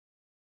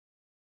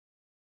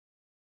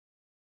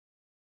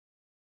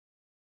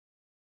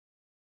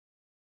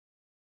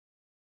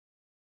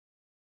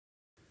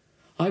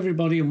Hi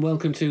everybody and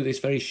welcome to this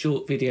very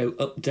short video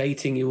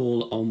updating you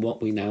all on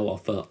what we now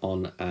offer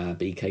on our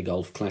BK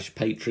Golf Clash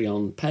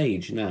Patreon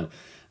page. Now,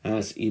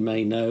 as you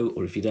may know,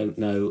 or if you don't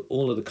know,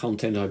 all of the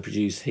content I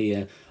produce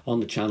here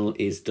on the channel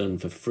is done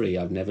for free.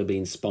 I've never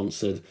been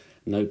sponsored,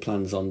 no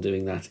plans on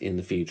doing that in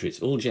the future.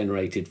 It's all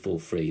generated for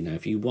free. Now,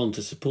 if you want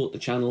to support the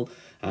channel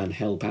and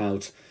help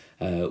out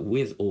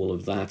with all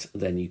of that,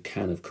 then you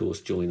can, of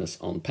course, join us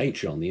on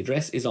Patreon. The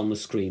address is on the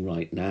screen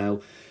right now.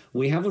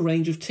 We have a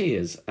range of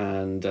tiers,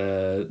 and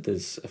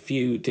there's a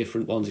few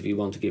different ones if you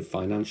want to give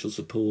financial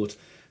support,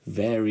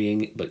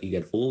 varying, but you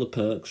get all the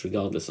perks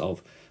regardless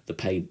of the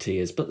paid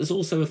tiers. But there's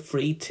also a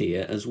free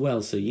tier as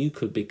well, so you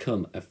could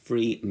become a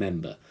free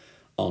member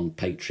on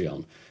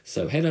Patreon.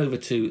 So head over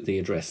to the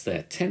address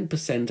there.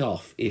 10%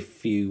 off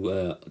if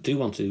you do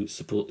want to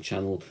support the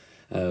channel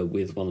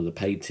with one of the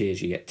paid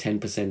tiers. You get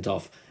 10%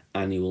 off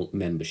annual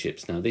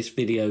memberships. Now, this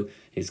video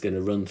is going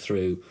to run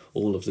through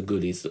all of the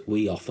goodies that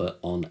we offer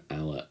on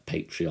our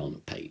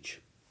Patreon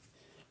page.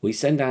 We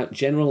send out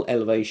general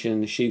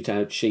elevation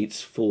shootout sheets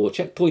for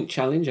checkpoint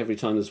challenge every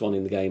time there's one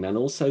in the game, and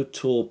also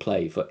tour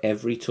play for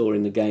every tour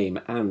in the game.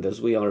 And as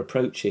we are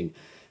approaching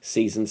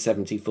season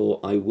 74,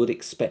 I would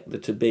expect there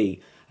to be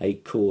a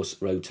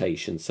course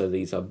rotation. So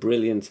these are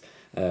brilliant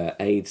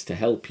aids to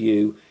help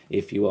you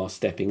if you are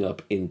stepping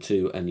up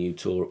into a new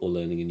tour or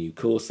learning a new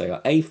course. They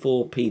are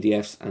A4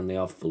 PDFs and they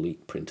are fully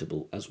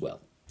printable as well.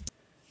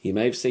 You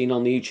may have seen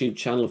on the YouTube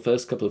channel, the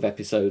first couple of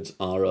episodes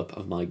are up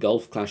of my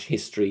Golf Clash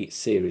History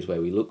series,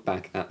 where we look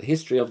back at the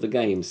history of the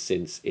game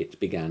since it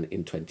began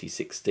in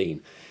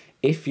 2016.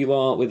 If you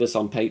are with us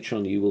on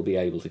Patreon, you will be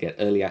able to get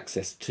early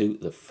access to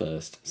the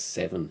first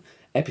 7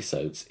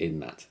 episodes in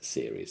that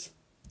series.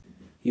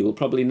 You will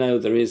probably know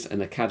there is an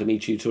Academy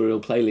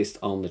tutorial playlist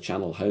on the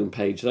channel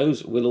homepage.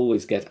 Those will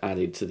always get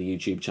added to the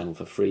YouTube channel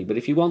for free, but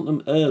if you want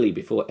them early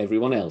before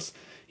everyone else,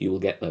 you will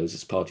get those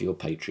as part of your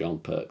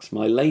Patreon perks.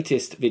 My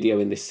latest video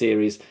in this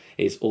series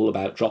is all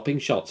about dropping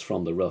shots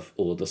from the rough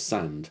or the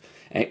sand.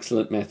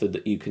 Excellent method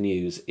that you can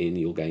use in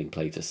your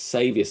gameplay to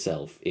save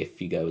yourself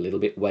if you go a little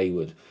bit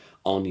wayward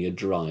on your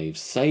drive.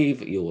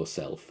 Save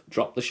yourself.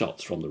 Drop the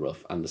shots from the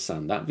rough and the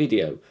sand. That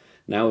video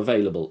now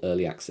available,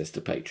 early access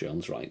to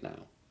Patreons right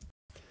now.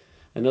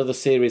 Another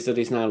series that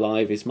is now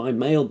live is my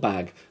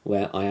mailbag,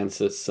 where I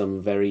answer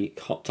some very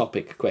hot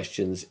topic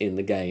questions in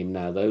the game.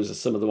 Now, those are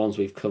some of the ones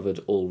we've covered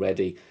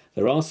already.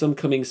 There are some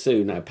coming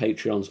soon. Now,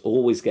 Patreons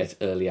always get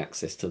early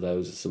access to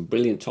those. There's some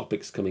brilliant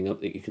topics coming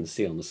up that you can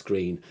see on the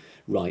screen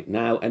right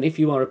now. And if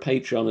you are a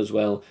Patreon as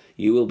well,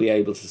 you will be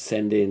able to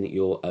send in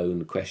your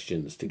own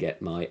questions to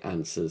get my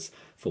answers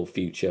for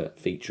future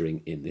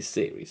featuring in this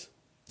series.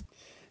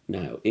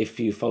 Now, if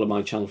you follow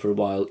my channel for a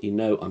while, you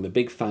know I'm a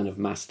big fan of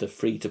master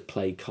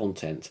free-to-play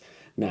content.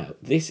 Now,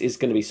 this is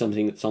going to be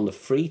something that's on the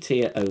free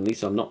tier only,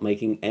 so I'm not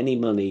making any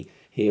money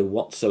here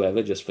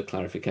whatsoever, just for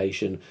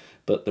clarification.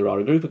 But there are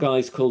a group of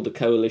guys called the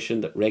Coalition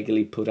that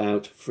regularly put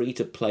out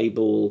free-to-play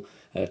ball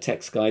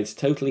text guides,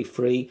 totally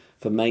free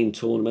for main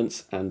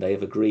tournaments, and they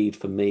have agreed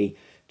for me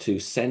to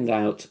send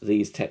out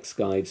these text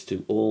guides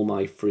to all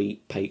my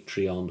free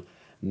Patreon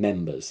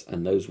members,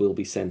 and those will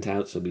be sent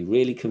out, so it'll be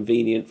really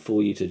convenient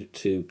for you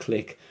to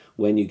click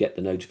when you get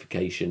the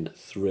notification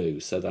through.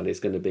 So that is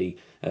going to be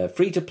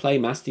free to play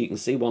master. You can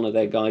see one of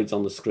their guides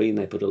on the screen.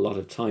 They put a lot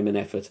of time and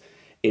effort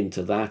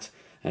into that,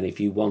 and if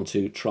you want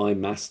to try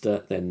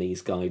master, then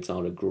these guides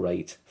are a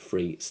great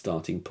free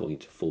starting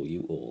point for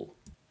you all.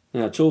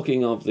 Now,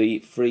 talking of the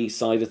free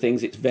side of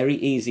things, it's very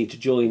easy to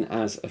join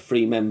as a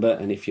free member,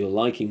 and if you're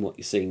liking what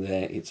you're seeing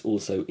there, it's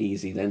also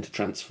easy then to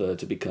transfer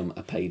to become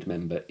a paid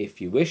member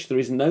if you wish. There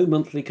is no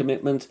monthly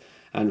commitment,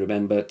 and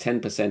remember,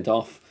 10%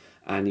 off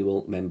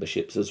annual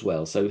memberships as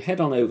well. So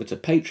head on over to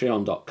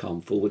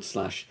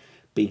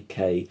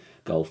patreon.com/BK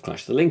Golf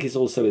Clash. The link is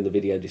also in the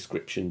video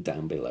description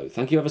down below.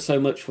 Thank you ever so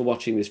much for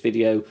watching this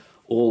video.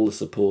 All the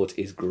support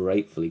is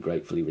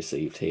gratefully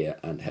received here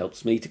and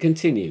helps me to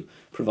continue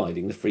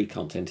providing the free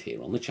content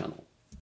here on the channel.